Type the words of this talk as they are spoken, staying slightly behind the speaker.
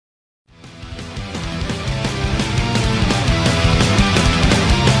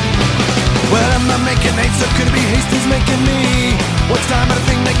beast is making me. What's time of the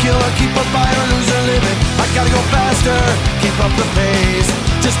thing they kill or keep a fire or lose or living? I gotta go faster, keep up the pace,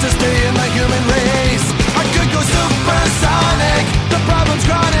 just to stay in the human race. I could go supersonic, the problem's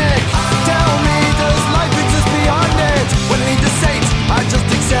chronic. Tell me, does life exist beyond it? When I need to sate, I just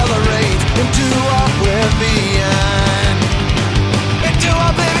accelerate into oblivion. Into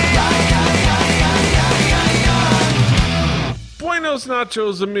oblivion. Buenos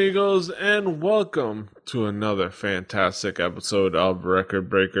nachos, amigos, and welcome to another fantastic episode of Record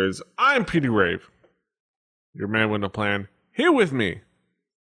Breakers. I'm Petey Rave, your man with a plan, here with me,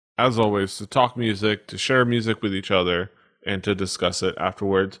 as always, to talk music, to share music with each other, and to discuss it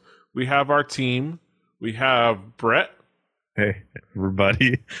afterwards. We have our team. We have Brett. Hey,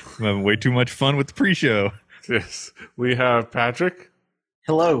 everybody. I'm having way too much fun with the pre-show. Yes. We have Patrick.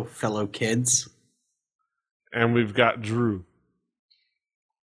 Hello, fellow kids. And we've got Drew.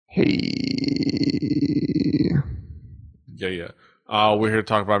 Hey. Yeah. We're here to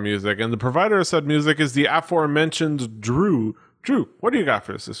talk about music. And the provider of said music is the aforementioned Drew. Drew, what do you got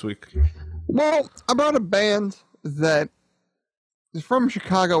for us this week? Well, I brought a band that is from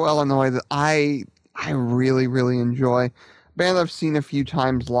Chicago, Illinois that I really, really enjoy. A band I've seen a few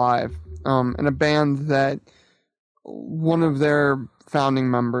times live. And a band that one of their founding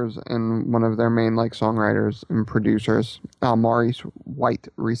members and one of their main songwriters and producers, Maurice White,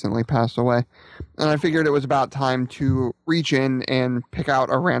 recently passed away. And I figured it was about time to reach in and pick out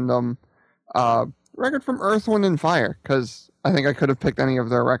a random record from Earth, Wind & Fire, because I think I could have picked any of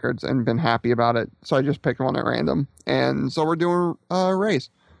their records and been happy about it. So I just picked one at random. And so we're doing Raise.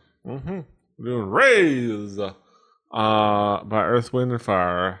 Mm-hmm. We're doing Raise by Earth, Wind &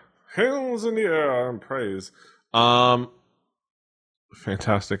 Fire. Hands in the air and praise.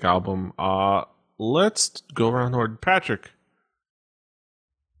 Fantastic album. Let's go around the horn. Patrick,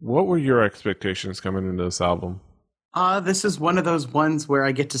 what were your expectations coming into this album? This is one of those ones where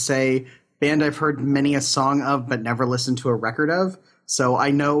I get to say band I've heard many a song of but never listened to a record of. So I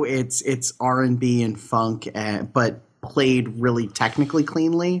know it's R&B and funk, but played really technically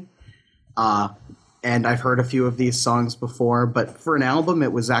cleanly. And I've heard a few of these songs before, but for an album,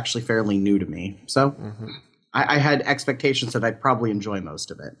 it was actually fairly new to me. So I had expectations that I'd probably enjoy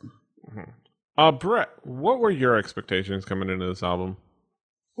most of it. Mm-hmm. Brett, what were your expectations coming into this album?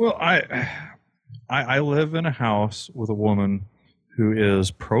 Well, I live in a house with a woman who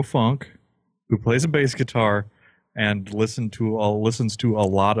is pro-funk, who plays a bass guitar, and listens to a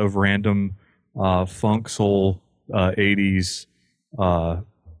lot of random funk, soul, 80s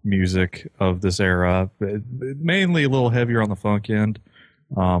music of this era. Mainly a little heavier on the funk end.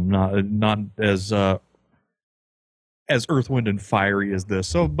 Not as Earth, Wind & Fiery as this.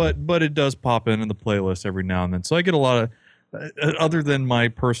 So, but it does pop in the playlist every now and then. So I get a lot of, other than my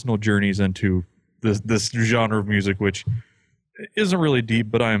personal journeys into this genre of music, which isn't really deep,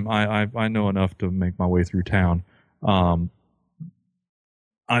 but I know enough to make my way through town.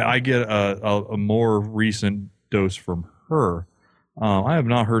 I get a more recent dose from her. I have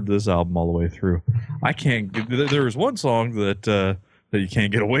not heard this album all the way through. I can't. There is one song that you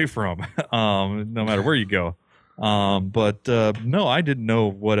can't get away from, no matter where you go. But no, I didn't know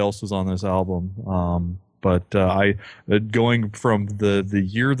what else was on this album. But I going from the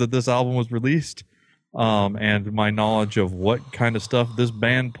year that this album was released, and my knowledge of what kind of stuff this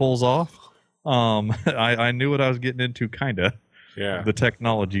band pulls off, I knew what I was getting into, kinda. Yeah. The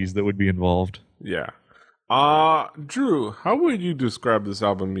technologies that would be involved. Yeah. Drew, how would you describe this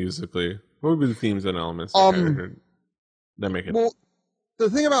album musically? What would be the themes and elements that make it? Well, the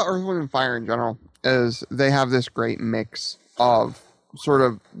thing about Earth, Wind & Fire in general is they have this great mix of sort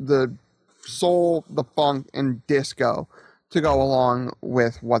of the soul, the funk, and disco to go along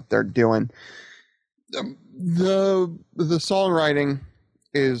with what they're doing. The songwriting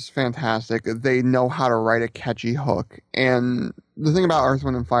is fantastic. They know how to write a catchy hook. And the thing about Earth,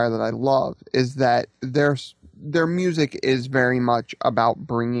 Wind & Fire that I love is that their music is very much about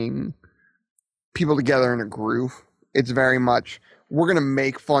bringing people together in a groove. It's very much, we're going to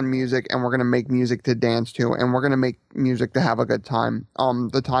make fun music, and we're going to make music to dance to, and we're going to make music to have a good time.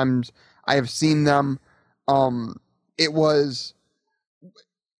 The times I have seen them, it was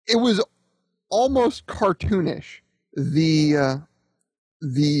almost cartoonish. The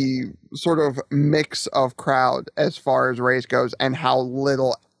sort of mix of crowd as far as Race goes, and how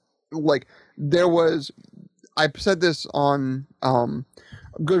little, there was, I said this on a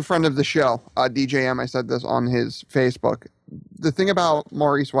good friend of the show, DJM, I said this on his Facebook. The thing about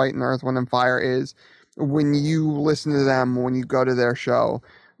Maurice White and Earth, Wind & Fire is when you listen to them, when you go to their show,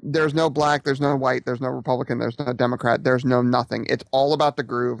 there's no black, there's no white, there's no Republican, there's no Democrat, there's no nothing. It's all about the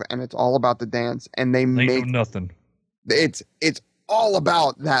groove and it's all about the dance, and they Ain't make no nothing. it's all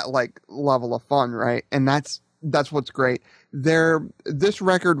about that like level of fun, right? And that's what's great. This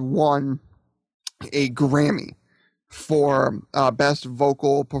record won a Grammy for best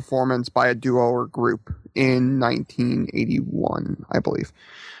vocal performance by a duo or group in 1981, I believe.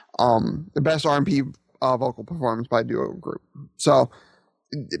 The best R&B vocal performance by a duo or group. So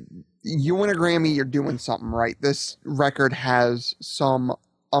you win a Grammy, you're doing something right. This record has some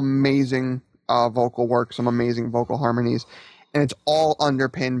amazing vocal work, some amazing vocal harmonies, and it's all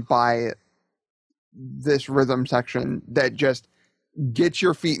underpinned by this rhythm section that just gets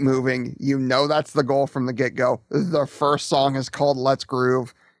your feet moving. You know that's the goal from the get-go. The first song is called Let's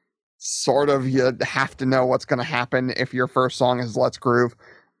Groove. Sort of, you have to know what's going to happen if your first song is Let's Groove.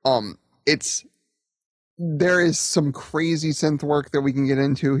 There is some crazy synth work that we can get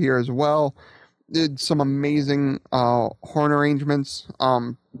into here as well. Did some amazing horn arrangements.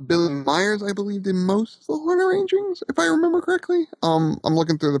 Billy Myers, I believe, did most of the horn arrangements, if I remember correctly. I'm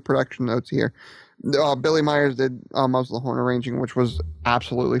looking through the production notes here. Billy Myers did most of the horn arranging, which was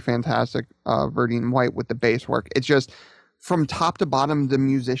absolutely fantastic. Verdine White with the bass work. It's just from top to bottom, the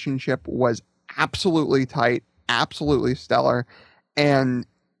musicianship was absolutely tight, absolutely stellar. And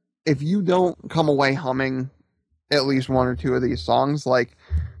if you don't come away humming at least one or two of these songs, like,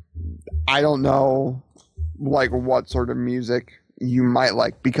 I don't know, like, what sort of music you might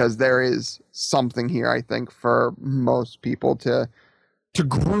like, because there is something here, I think, for most people to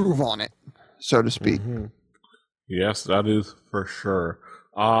groove on it, so to speak. Mm-hmm. Yes, that is for sure.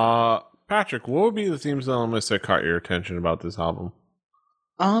 Patrick, what would be the themes and elements that caught your attention about this album?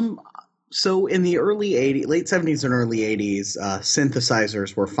 So in the late 70s and early 80s,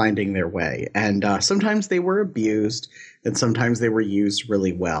 synthesizers were finding their way, and sometimes they were abused, and sometimes they were used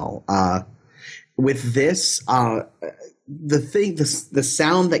really well. With this, the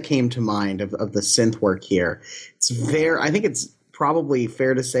sound that came to mind of the synth work here, I think it's probably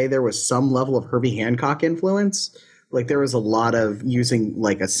fair to say there was some level of Herbie Hancock influence. Like, there was a lot of using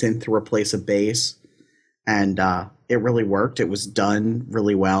like a synth to replace a bass, and it really worked. It was done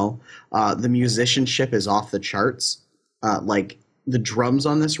really well. The musicianship is off the charts. Like, the drums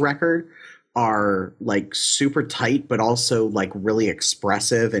on this record are like super tight, but also like really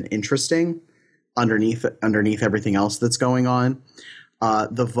expressive and interesting underneath everything else that's going on.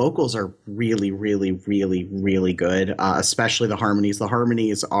 The vocals are really, really, really, really good, especially the harmonies. The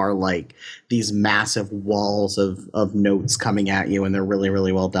harmonies are like these massive walls of notes coming at you, and they're really,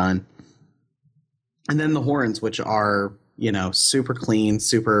 really well done. And then the horns, which are, super clean,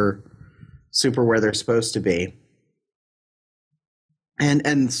 super where they're supposed to be. And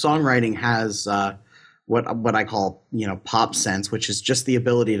songwriting has what I call, pop sense, which is just the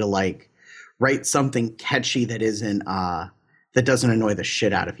ability to like write something catchy that isn't that doesn't annoy the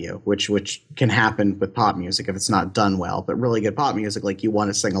shit out of you, which can happen with pop music if it's not done well. But really good pop music, like, you want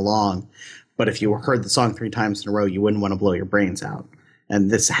to sing along, but if you heard the song 3 times in a row, you wouldn't want to blow your brains out. And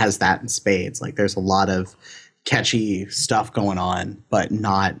this has that in spades. Like, there's a lot of catchy stuff going on, but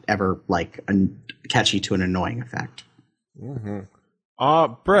not ever like catchy to an annoying effect. Mm-hmm.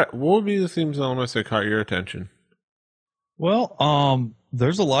 Brett, what would be the themes and elements that caught your attention? Well,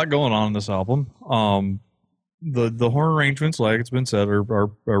 there's a lot going on in this album. The horn arrangements, like it's been said,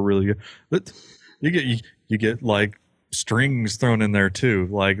 are really good. But you get like strings thrown in there too.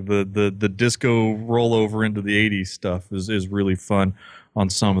 Like the disco rollover into the 80s stuff is really fun on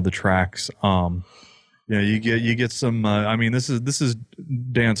some of the tracks. You get some. I mean, this is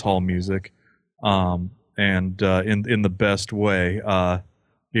dance hall music, and in the best way.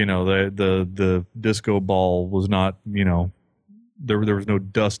 The disco ball was not. There was no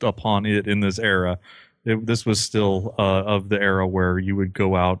dust upon it in this era. This was still of the era where you would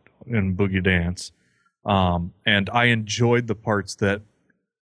go out and boogie dance. And I enjoyed the parts that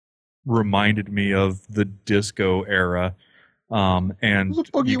reminded me of the disco era. And it was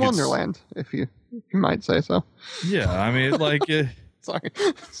a boogie wonderland, if you might say so. Yeah, I mean, like, sorry,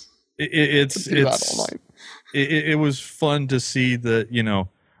 it was fun to see that,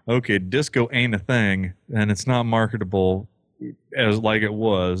 okay, disco ain't a thing, and it's not marketable as like it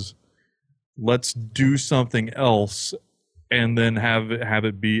was. Let's do something else, and then have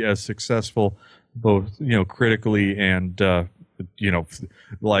it be as successful, both critically and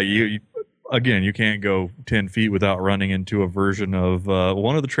like again, you can't go 10 feet without running into a version of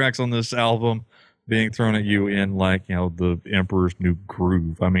one of the tracks on this album being thrown at you in like the Emperor's New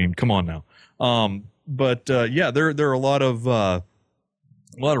Groove. I mean, come on now. But there are a lot of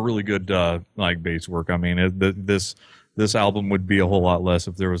really good like bass work. I mean, this album would be a whole lot less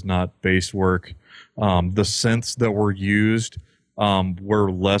if there was not bass work. The synths that were used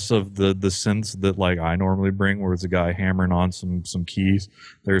were less of the synths that like I normally bring, where it's a guy hammering on some keys.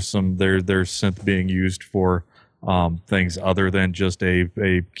 There's synth being used for things other than just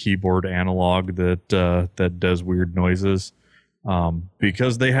a keyboard analog that does weird noises,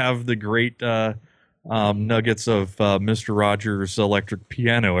 because they have the great nuggets of Mr. Rogers' electric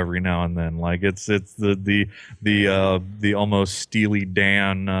piano every now and then. Like it's the almost Steely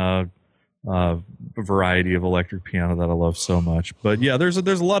Dan variety of electric piano that I love so much. But yeah, there's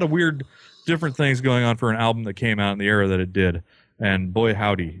a lot of weird different things going on for an album that came out in the era that it did. And boy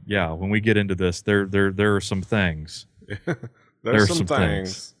howdy, yeah, when we get into this, there are some things. There's some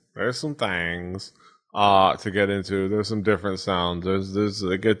things. There's some things to get into. There's some different sounds. There's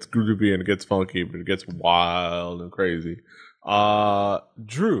it gets groovy and it gets funky, but it gets wild and crazy.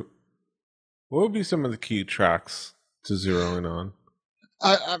 Drew, what would be some of the key tracks to zero in on?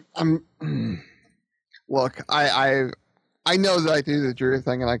 Look, I know that I do the Drew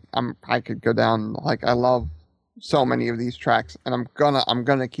thing, and I could go down, like, I love so many of these tracks, and I'm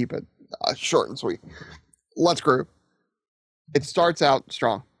gonna keep it short and sweet. Let's Groove. It starts out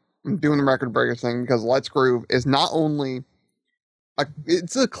strong. I'm doing the record breaker thing because Let's Groove is not only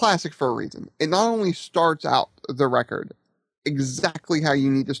it's a classic for a reason. It not only starts out the record exactly how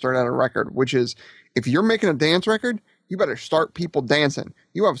you need to start out a record, which is if you're making a dance record, you better start people dancing.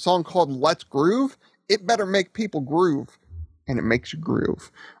 You have a song called Let's Groove, it better make people groove, and it makes you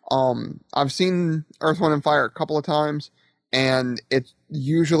groove. I've seen Earth, Wind & Fire a couple of times, and it's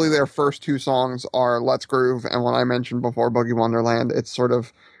usually their first two songs are Let's Groove, and when I mentioned before Boogie Wonderland, it's sort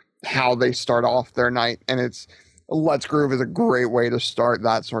of how they start off their night, and it's Let's Groove is a great way to start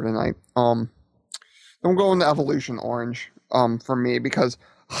that sort of night. I'm going to Evolution Orange for me, because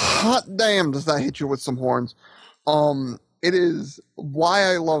hot damn does that hit you with some horns. It is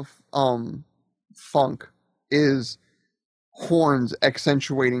why I love funk is horns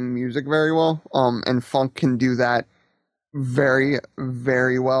accentuating music very well, and funk can do that very,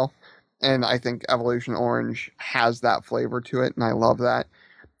 very well, and I think Evolution Orange has that flavor to it, and I love that.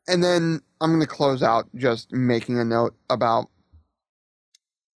 And then I'm going to close out just making a note about,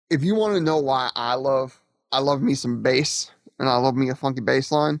 if you want to know why I love me some bass, and I love me a funky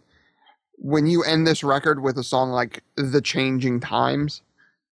bass line, when you end this record with a song like The Changing Times,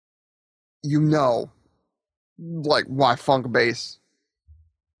 you know, like, why funk bass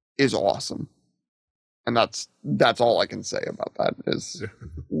is awesome. And that's all I can say about that, is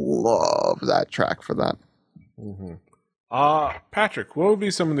love that track for that. Mm-hmm. Patrick, what would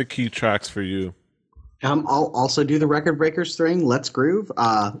be some of the key tracks for you? I'll also do the record breakers thing. Let's Groove.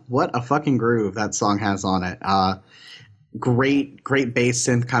 What a fucking groove that song has on it. Great bass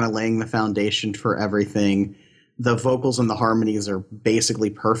synth kind of laying the foundation for everything. The vocals and the harmonies are basically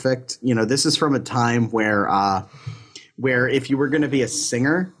perfect. You know, this is from a time where if you were going to be a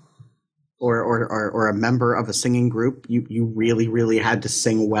singer or a member of a singing group, you really, really had to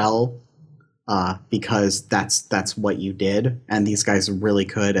sing well, because that's what you did. And these guys really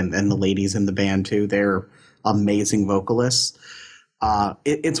could, and the ladies in the band too. They're amazing vocalists.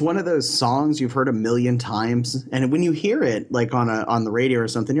 It's one of those songs you've heard a million times, and when you hear it like on the radio or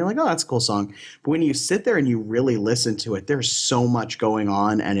something, you're like, oh, that's a cool song. But when you sit there and you really listen to it, there's so much going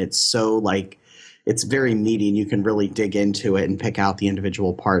on, and it's so like, it's very meaty, and you can really dig into it and pick out the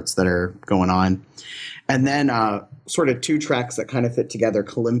individual parts that are going on. And then sort of two tracks that kind of fit together,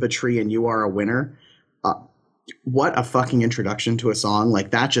 Kalimba Tree and You Are a Winner. What a fucking introduction to a song.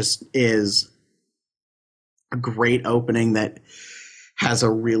 Like, that just is a great opening that has a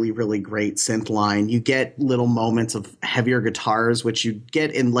really, really great synth line. You get little moments of heavier guitars, which you get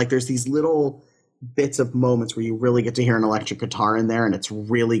in, like, there's these little bits of moments where you really get to hear an electric guitar in there, and it's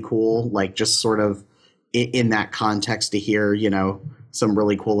really cool, like, just sort of in that context to hear, you know, some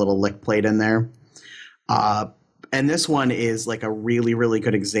really cool little lick played in there. And this one is like a really, really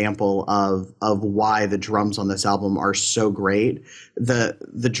good example of why the drums on this album are so great.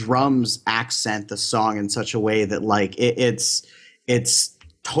 The drums accent the song in such a way that, like, it's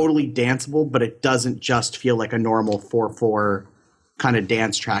totally danceable, but it doesn't just feel like a normal 4/4 kind of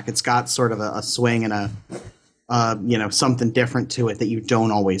dance track. It's got sort of a swing and a something different to it that you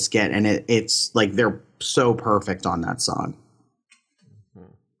don't always get, and it's like they're so perfect on that song.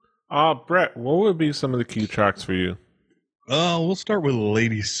 Brett, what would be some of the key tracks for you? We'll start with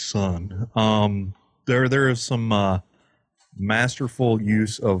Lady Sun. There is some masterful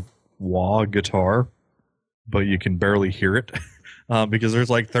use of wah guitar, but you can barely hear it because there's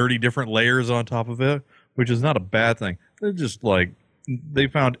like 30 different layers on top of it, which is not a bad thing. They're just like they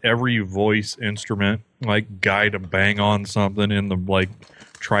found every voice instrument like guy to bang on something in the like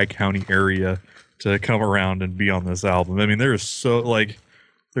Tri-County area to come around and be on this album. I mean, there's so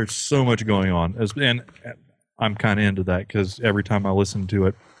much going on, and I'm kind of into that because every time I listen to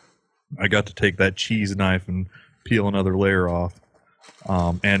it, I got to take that cheese knife and peel another layer off.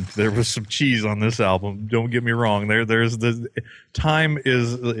 And there was some cheese on this album. Don't get me wrong. There's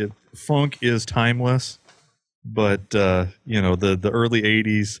the funk is timeless, but the early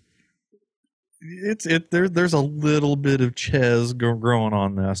 '80s. There's a little bit of Ches growing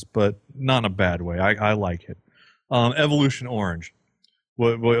on this, but not in a bad way. I like it. Evolution Orange.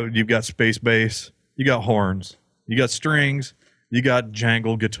 What you've got space bass, you got horns, you got strings, you got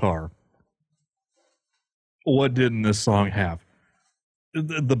jangle guitar. What didn't this song have?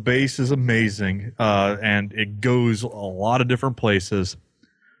 The bass is amazing, and it goes a lot of different places.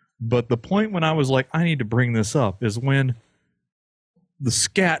 But the point when I was like, I need to bring this up is when the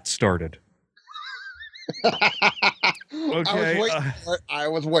scat started. Okay, I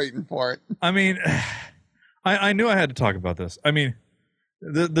was waiting for it. I mean, I knew I had to talk about this. I mean,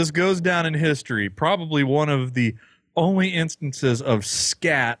 this goes down in history. Probably one of the only instances of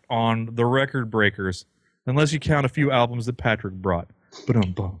scat on the Record Breakers, unless you count a few albums that Patrick brought. But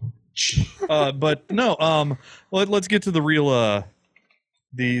no. Let's get to the real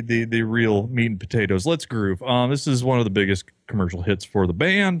the real meat and potatoes. Let's groove. This is one of the biggest commercial hits for the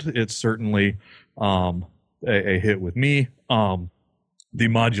band. It's certainly a hit with me. The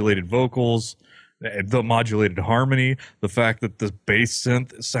modulated vocals, the modulated harmony, the fact that the bass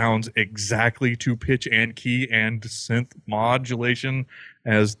synth sounds exactly to pitch and key and synth modulation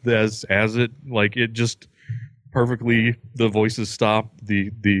as it like it just perfectly, the voices stop,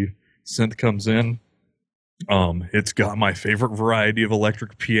 the synth comes in. It's got my favorite variety of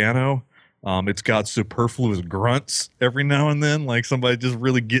electric piano. It's got superfluous grunts every now and then, like somebody just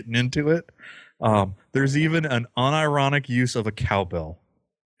really getting into it. There's even an unironic use of a cowbell.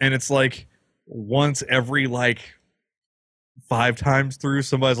 And it's like once every like 5 times through,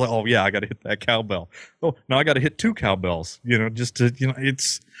 somebody's like, oh yeah, I gotta hit that cowbell. Oh, now I gotta hit 2 cowbells, just to,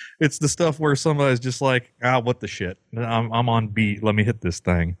 it's the stuff where somebody's just like, what the shit, I'm on beat, let me hit this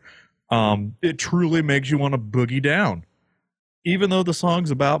thing. It truly makes you want to boogie down, even though the song's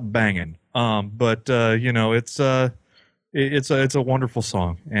about banging. But it's a wonderful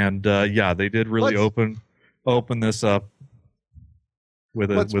song, and they did really open this up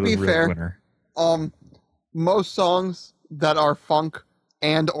with a real winner. Most songs that are funk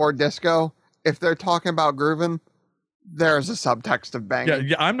and or disco, if they're talking about grooving, there's a subtext of banging.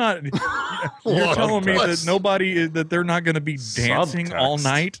 Yeah, I'm not. You're telling me that they're not going to be dancing subtext all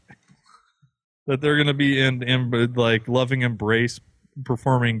night? That they're going to be in like loving embrace,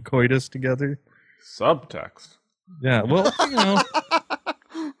 performing coitus together? Subtext. Yeah, well,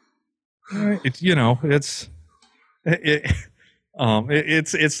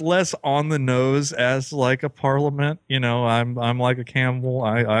 it's less on the nose as like a Parliament. I'm like a camel.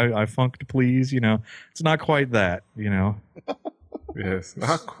 I funk to please. It's not quite that. Yes,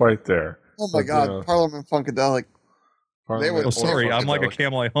 not quite there. Oh my God, Parliament Funkadelic. Sorry, I'm like a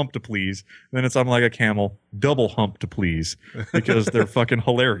camel. I hump to please. Then I'm like a camel, double hump to please, because they're fucking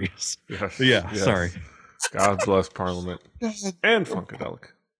hilarious. Yes, yes. Sorry. God bless Parliament and Funkadelic.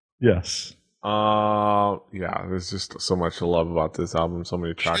 Yes. There's just so much to love about this album. So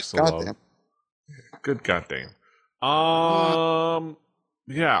many tracks to love. Good goddamn.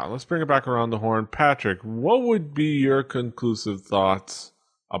 Let's bring it back around the horn. Patrick, what would be your conclusive thoughts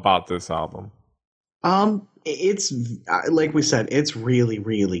about this album? It's like we said, it's really,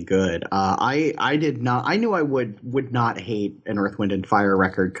 really good. I knew I would not hate an Earth, Wind and Fire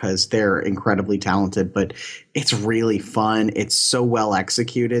record because they're incredibly talented, but it's really fun. It's so well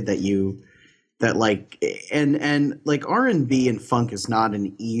executed that R&B and funk is not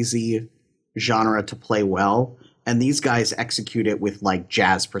an easy genre to play well. And these guys execute it with like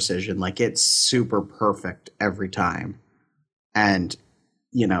jazz precision. Like it's super perfect every time. And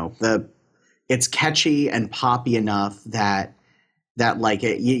it's catchy and poppy enough that like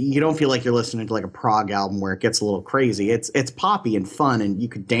you don't feel like you're listening to like a prog album where it gets a little crazy. It's poppy and fun, and you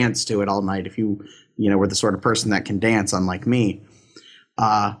could dance to it all night if you were the sort of person that can dance, unlike me.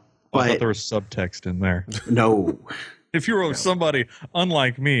 I thought there was subtext in there. No. If you were somebody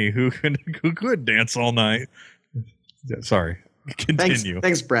unlike me who could dance all night. Sorry. Continue.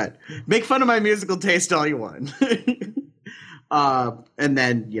 Thanks, Brett. Make fun of my musical taste all you want. And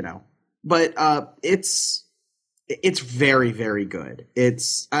then, but it's It's very, very good.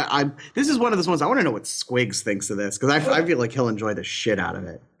 It's this is one of those ones I want to know what Squigs thinks of this, because I feel like he'll enjoy the shit out of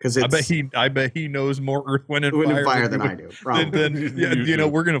it. Because I bet he knows more Earth, Wind, and Fire than I do. Probably.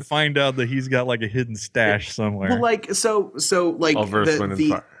 Then we're gonna find out that he's got like a hidden stash somewhere. Well, like so like Of Earth, Wind, and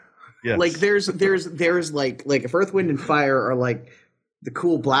Fire. Yes. Like there's like if Earth, Wind, and Fire are like the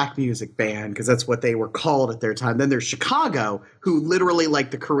cool black music band, because that's what they were called at their time. Then there's Chicago, who literally like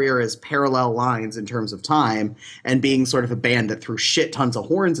the career as parallel lines in terms of time, and being sort of a band that threw shit tons of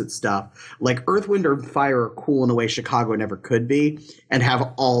horns at stuff. Like Earth, Wind, and Fire are cool in a way Chicago never could be, and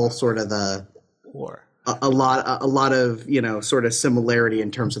have all sort of the a lot of sort of similarity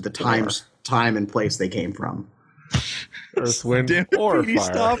in terms of the time and place they came from. Earth, Wind, Damn, or Petey,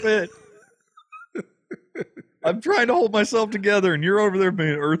 Fire. stop it. I'm trying to hold myself together, and you're over there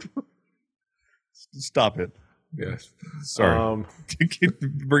being Earth. Stop it. Yes. Sorry.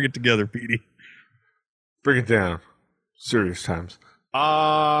 Bring it together, Petey. Bring it down. Serious times.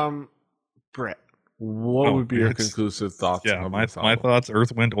 Brett, what would be your conclusive thoughts? Yeah, on my this album? thoughts: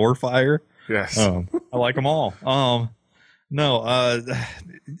 Earth, Wind, or Fire. Yes. I like them all.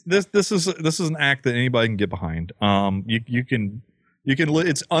 This is an act that anybody can get behind. You can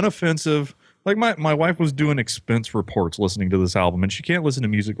it's unoffensive. Like my wife was doing expense reports listening to this album, and she can't listen to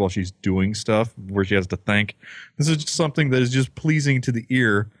music while she's doing stuff where she has to think. This is just something that is just pleasing to the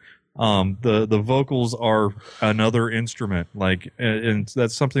ear. The vocals are another instrument, like, and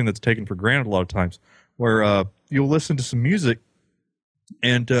that's something that's taken for granted a lot of times, where you'll listen to some music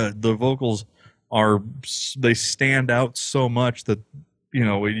and the vocals they stand out so much that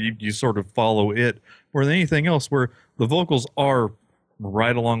you sort of follow it more than anything else, where the vocals are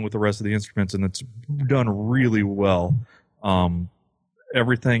right along with the rest of the instruments, and it's done really well.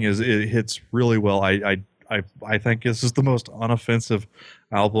 Everything it hits really well. I think this is the most unoffensive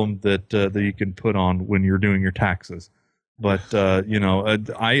album that you can put on when you're doing your taxes. But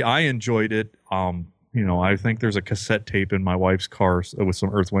I enjoyed it. I think there's a cassette tape in my wife's car with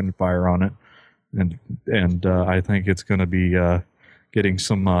some Earth, Wind, and Fire on it, and I think it's going to be getting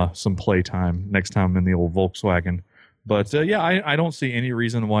some playtime next time in the old Volkswagen. But I don't see any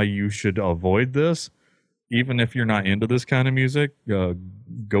reason why you should avoid this, even if you're not into this kind of music.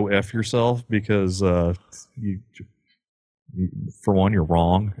 Go F yourself, because for one, you're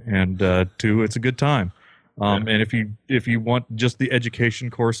wrong, and two, it's a good time. And if you want just the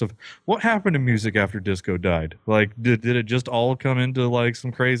education course of what happened to music after disco died, like did it just all come into like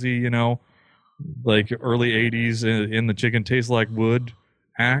some crazy like early 80s in the Chicken Tastes Like Wood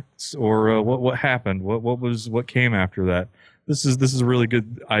acts, or what happened? What came after that? This is really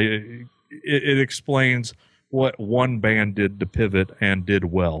good. It explains what one band did to pivot and did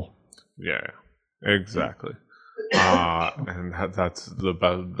well. Yeah, exactly. And that's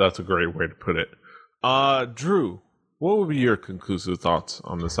a great way to put it. Drew, what would be your conclusive thoughts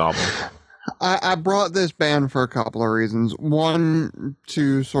on this album? I brought this band for a couple of reasons. One,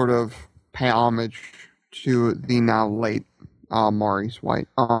 to sort of pay homage to the now late Maurice White.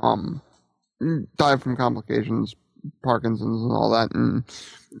 Died from complications, Parkinson's and all that, and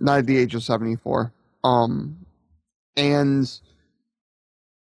died at the age of 74. And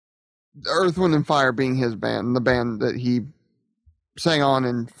Earth, Wind, and Fire being his band, the band that he sang on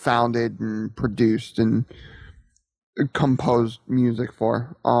and founded and produced and composed music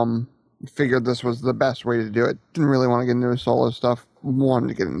for. Figured this was the best way to do it. Didn't really want to get into his solo stuff. Wanted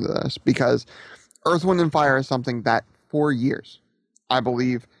to get into this because Earth, Wind, and Fire is something that for years, I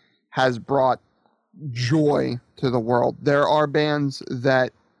believe, has brought joy to the world. There are bands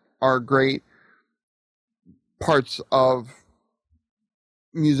that are great parts of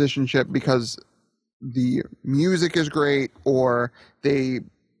musicianship because the music is great, or they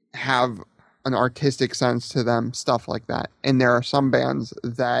have an artistic sense to them, stuff like that. And there are some bands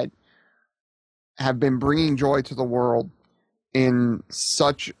that have been bringing joy to the world in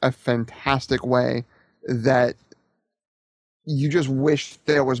such a fantastic way that you just wish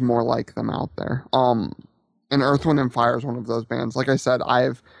there was more like them out there. And Earth, Wind, and Fire is one of those bands. Like I said,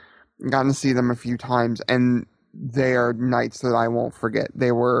 I've gotten to see them a few times, and they are nights that I won't forget.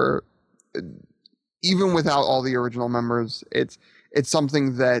 They were, even without all the original members, it's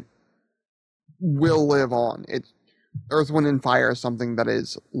something that will live on. It's Earth, Wind, and Fire is something that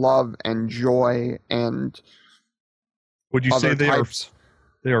is love and joy and would you say types.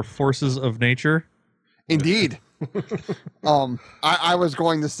 They are forces of nature? Indeed. I was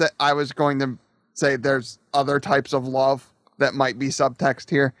going to say there's other types of love that might be subtext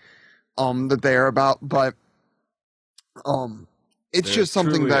here that they are about, but it's They're just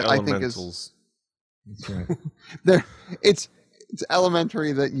something truly that I think elementals. is it's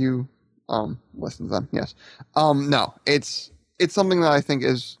elementary that you listen to them. Yes. No, it's something that I think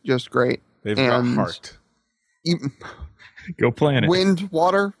is just great. They've got heart. Go Planet. Wind,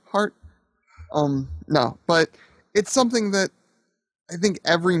 water, heart. No, but it's something that I think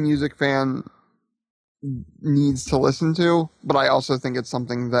every music fan needs to listen to. But I also think it's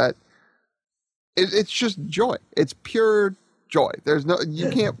something that it's just joy. It's pure joy. You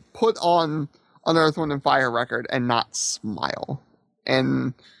can't put on an Earth, Wind, and Fire record and not smile.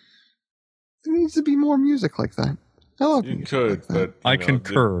 And there needs to be more music like that. I love You music could, like that. but I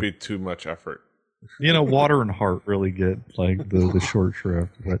concur. It'd be too much effort. Water and heart really get like the short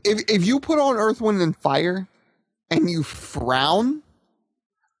shrift. But If you put on Earth, Wind, and Fire and you frown,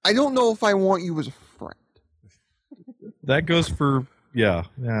 I don't know if I want you as a friend. that goes for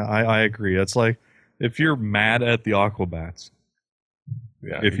I agree. It's like if you're mad at the Aquabats,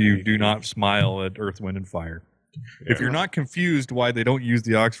 if you do not smile at Earth, Wind, and Fire. If you're not confused why they don't use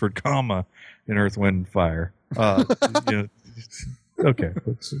the Oxford comma in Earth, Wind, and Fire, okay.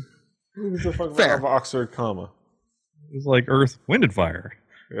 Who's the fuck Fair. of Oxford comma? It's like Earth, Wind, and Fire.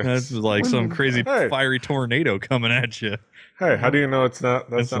 Yes. That's like some crazy Hey. fiery tornado coming at you. Hey, how do you know it's not?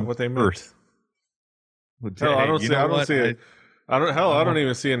 That's It's not what they meant. Earth. Hell, I don't You see. know I don't what? see it. I don't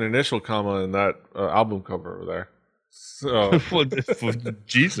even see an initial comma in that album cover over there. So,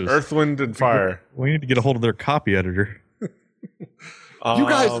 Jesus. Earth, Wind, and Fire. We need to get a hold of their copy editor. You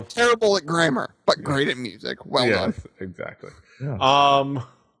guys are terrible at grammar, but great at music. Well done. Yes, exactly. Yeah.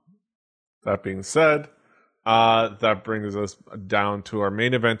 That being said, that brings us down to our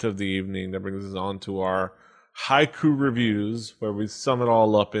main event of the evening. That brings us on to our haiku reviews, where we sum it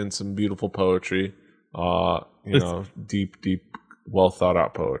all up in some beautiful poetry. Deep, well thought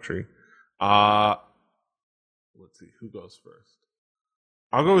out poetry. Let's see, who goes first?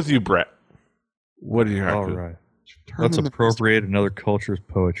 I'll go with you, Brett. What are your haiku? All right. Let's appropriate another culture's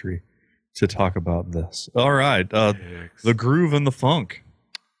poetry to talk about this. All right. The Groove and the Funk,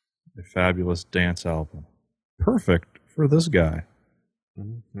 a fabulous dance album. Perfect for this guy.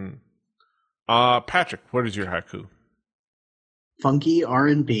 Mm-hmm. Patrick, what is your haiku? Funky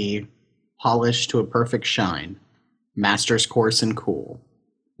R&B, polished to a perfect shine. Master's course in cool.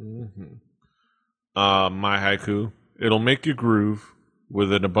 Mm-hmm. My haiku, it'll make you groove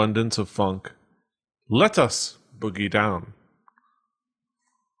with an abundance of funk. Let us boogie down.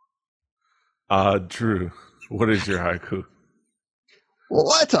 Drew, what is your haiku?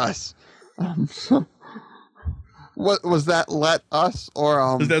 Let us. What was that? Let us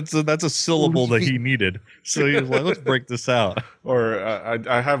or That's a syllable that he needed. So he was like, let's break this out. Or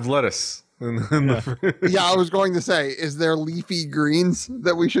I have lettuce. Yeah, I was going to say, is there leafy greens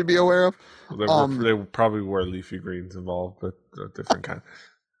that we should be aware of? They probably were leafy greens involved, but a different kind.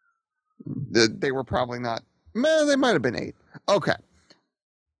 They were probably not. Man, they might have been 8. Okay.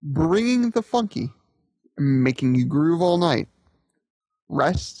 Bringing the funky, making you groove all night.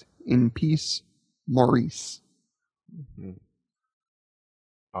 Rest in peace, Maurice. Mm-hmm.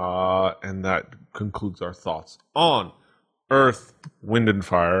 And that concludes our thoughts on Earth, Wind, and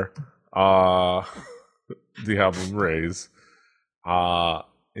Fire. The album Raise.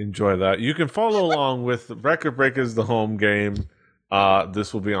 Enjoy that. You can follow along with Record Breakers, the home game.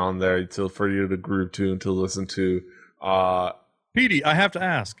 This will be on there for you to groove to and to listen to. Petey, I have to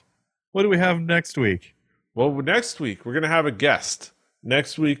ask, what do we have next week? Well, next week we're gonna have a guest.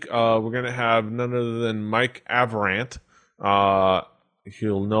 Next week we're gonna have none other than Mike Averant.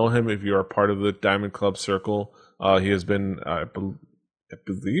 You'll know him if you're a part of the Diamond Club Circle. He has been, I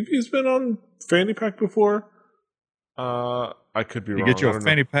believe he's been on Fanny Pack before. I could be wrong. You get your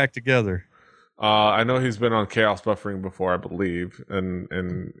fanny pack together. I know he's been on Chaos Buffering before, I believe,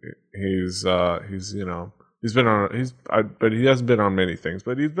 and he's been on but he hasn't been on many things.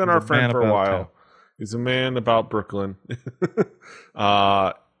 But he's been our friend for a while. Town. He's a man about Brooklyn,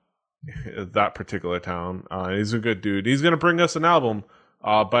 that particular town. He's a good dude. He's gonna bring us an album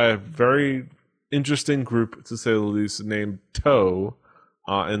by a very interesting group, to say the least, named Toe,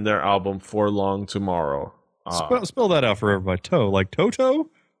 in their album For Long Tomorrow. Spell that out for everybody. Toe, like Toto?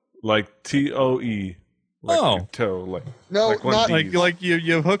 Like TOE. Like Oh. toe. Like No, like one not of these. Like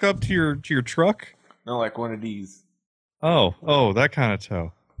you hook up to your truck? No, like one of these. Oh, that kind of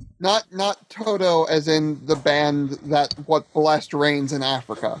toe. not Toto, as in the band that what blessed rains in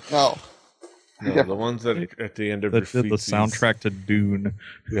Africa. No, No, the ones that at the end of your That did the feetsies. soundtrack to Dune.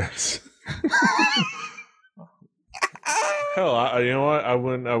 Yes. Hell, you know what? I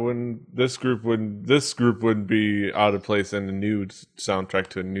wouldn't. This group wouldn't be out of place in a new soundtrack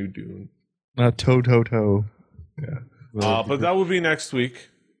to a new Dune. Toe. Yeah. But that will be next week.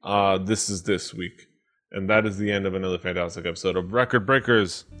 This is this week, and that is the end of another fantastic episode of Record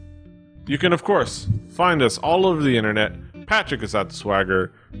Breakers. You can, of course, find us all over the internet. Patrick is at The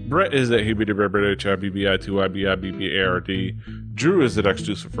Swagger. Brett is at HBBBBBITYBIBBARD. Drew is at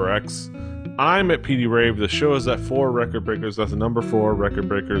XJuciferX. I'm at PD Rave. The show is at 4 Record Breakers. That's the number 4 Record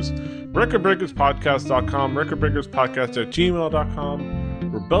Breakers. RecordBreakersPodcast.com.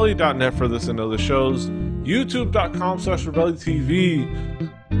 RecordBreakersPodcast@gmail.com. Rebelly.net for this and other shows.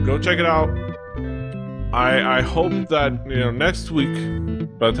 YouTube.com/RebellyTV. Go check it out. I hope that next week,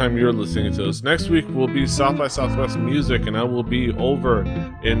 by the time you're listening to this, next week will be South by Southwest Music, and I will be over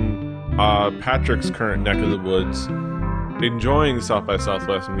in Patrick's current neck of the woods, enjoying South by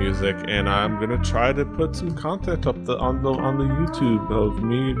Southwest Music, and I'm gonna try to put some content up on the YouTube of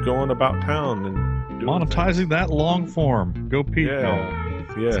me going about town and monetizing that long form. Go Pete.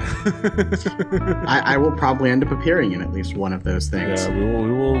 Yeah. I will probably end up appearing in at least one of those things. Yeah, we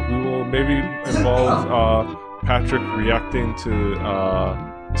will maybe involve Patrick reacting to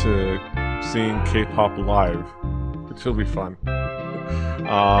seeing K-pop live, which will be fun.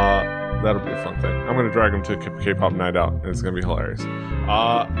 That'll be a fun thing. I'm gonna drag him to a K-pop night out, and it's gonna be hilarious.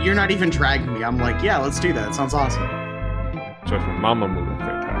 You're not even dragging me. I'm like, yeah, let's do that. It sounds awesome. Trust me, Mamamoo are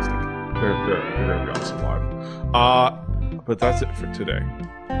fantastic. They're gonna be awesome live. But that's it for today.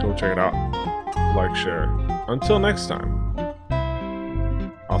 Go check it out. Like, share. Until next time.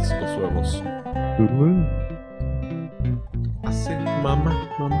 Hasta los huevos. I said, mama,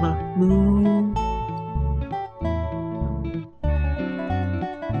 moo.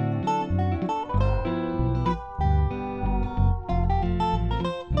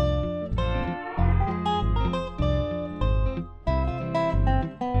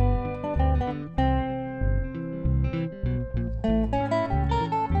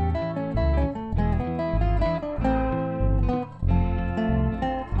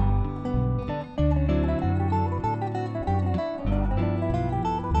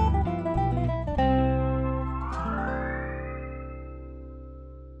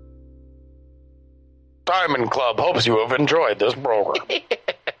 Diamond Club hopes you have enjoyed this program.